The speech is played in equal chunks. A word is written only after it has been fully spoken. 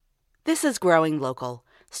This is Growing Local,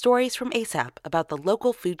 stories from ASAP about the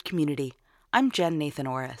local food community. I'm Jen Nathan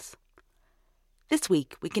Orris. This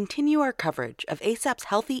week, we continue our coverage of ASAP's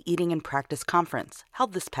Healthy Eating in Practice conference,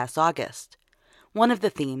 held this past August. One of the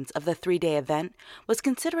themes of the 3-day event was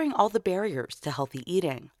considering all the barriers to healthy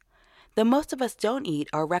eating. Though most of us don't eat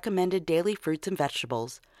our recommended daily fruits and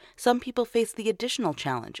vegetables, some people face the additional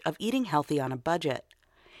challenge of eating healthy on a budget.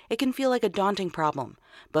 It can feel like a daunting problem,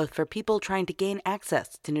 both for people trying to gain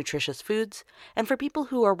access to nutritious foods and for people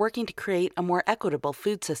who are working to create a more equitable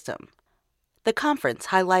food system. The conference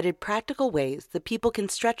highlighted practical ways that people can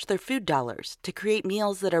stretch their food dollars to create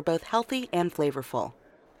meals that are both healthy and flavorful.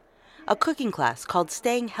 A cooking class called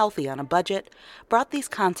Staying Healthy on a Budget brought these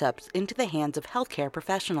concepts into the hands of healthcare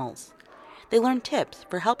professionals. They learned tips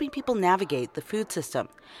for helping people navigate the food system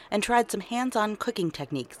and tried some hands-on cooking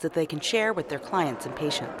techniques that they can share with their clients and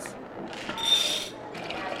patients.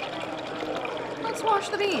 Let's wash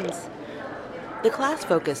the beans. The class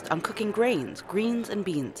focused on cooking grains, greens, and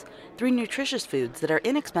beans, 3 nutritious foods that are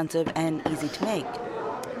inexpensive and easy to make.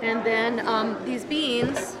 And then these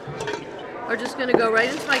beans are just going to go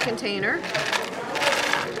right into my container.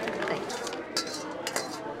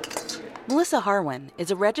 Melissa Harwin is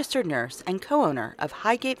a registered nurse and co-owner of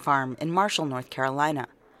Highgate Farm in Marshall, North Carolina.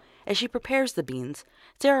 As she prepares the beans,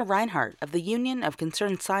 Sarah Reinhart of the Union of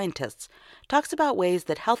Concerned Scientists talks about ways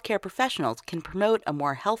that healthcare professionals can promote a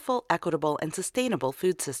more healthful, equitable, and sustainable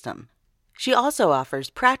food system. She also offers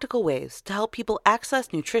practical ways to help people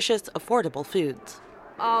access nutritious, affordable foods.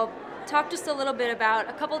 I'll talk just a little bit about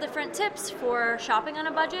a couple different tips for shopping on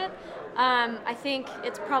a budget. I think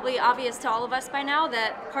it's probably obvious to all of us by now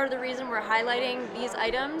that part of the reason we're highlighting these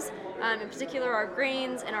items, in particular our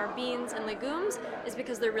grains and our beans and legumes, is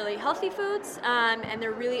because they're really healthy foods and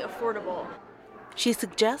they're really affordable. She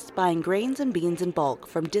suggests buying grains and beans in bulk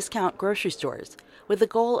from discount grocery stores with the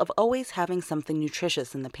goal of always having something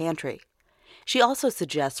nutritious in the pantry. She also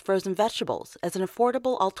suggests frozen vegetables as an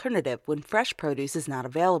affordable alternative when fresh produce is not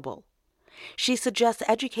available. She suggests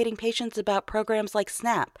educating patients about programs like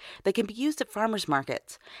SNAP that can be used at farmers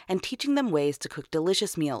markets and teaching them ways to cook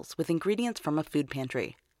delicious meals with ingredients from a food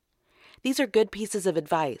pantry. These are good pieces of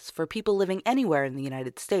advice for people living anywhere in the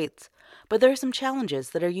United States, but there are some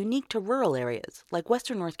challenges that are unique to rural areas like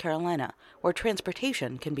Western North Carolina, where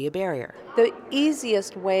transportation can be a barrier. The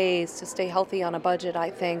easiest ways to stay healthy on a budget,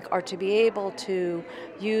 I think, are to be able to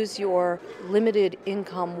use your limited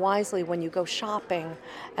income wisely when you go shopping.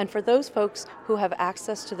 And for those folks who have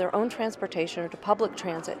access to their own transportation or to public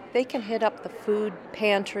transit, they can hit up the food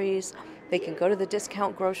pantries. They can go to the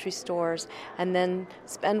discount grocery stores and then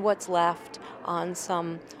spend what's left on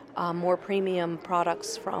some more premium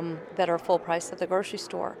products that are full price at the grocery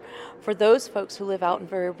store. For those folks who live out in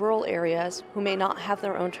very rural areas who may not have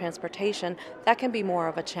their own transportation, that can be more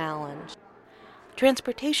of a challenge.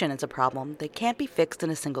 Transportation is a problem that can't be fixed in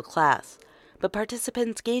a single class, but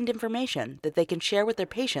participants gained information that they can share with their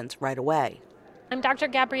patients right away. I'm Dr.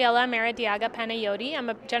 Gabriela Maradiaga Panayoti. I'm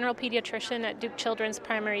a general pediatrician at Duke Children's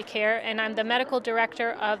Primary Care, and I'm the medical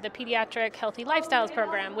director of the Pediatric Healthy Lifestyles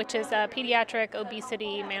Program, which is a pediatric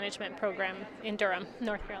obesity management program in Durham,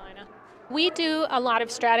 North Carolina. We do a lot of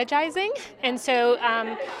strategizing, and so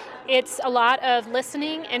it's a lot of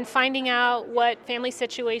listening and finding out what family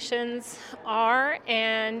situations are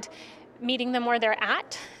and meeting them where they're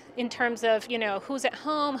at, in terms of, who's at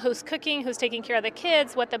home, who's cooking, who's taking care of the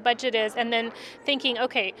kids, what the budget is, and then thinking,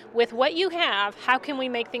 okay, with what you have, how can we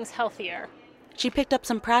make things healthier? She picked up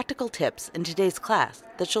some practical tips in today's class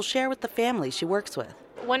that she'll share with the families she works with.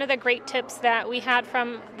 One of the great tips that we had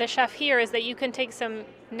from the chef here is that you can take some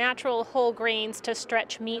natural whole grains to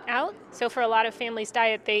stretch meat out. So for a lot of families'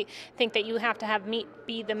 diet, they think that you have to have meat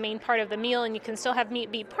be the main part of the meal, and you can still have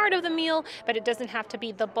meat be part of the meal, but it doesn't have to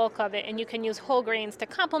be the bulk of it. And you can use whole grains to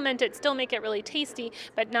complement it, still make it really tasty,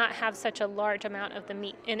 but not have such a large amount of the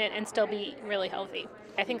meat in it and still be really healthy.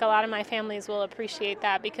 I think a lot of my families will appreciate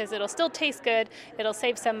that because it'll still taste good, it'll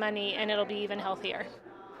save some money, and it'll be even healthier.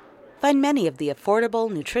 Find many of the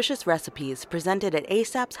affordable, nutritious recipes presented at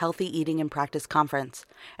ASAP's Healthy Eating in Practice conference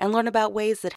and learn about ways that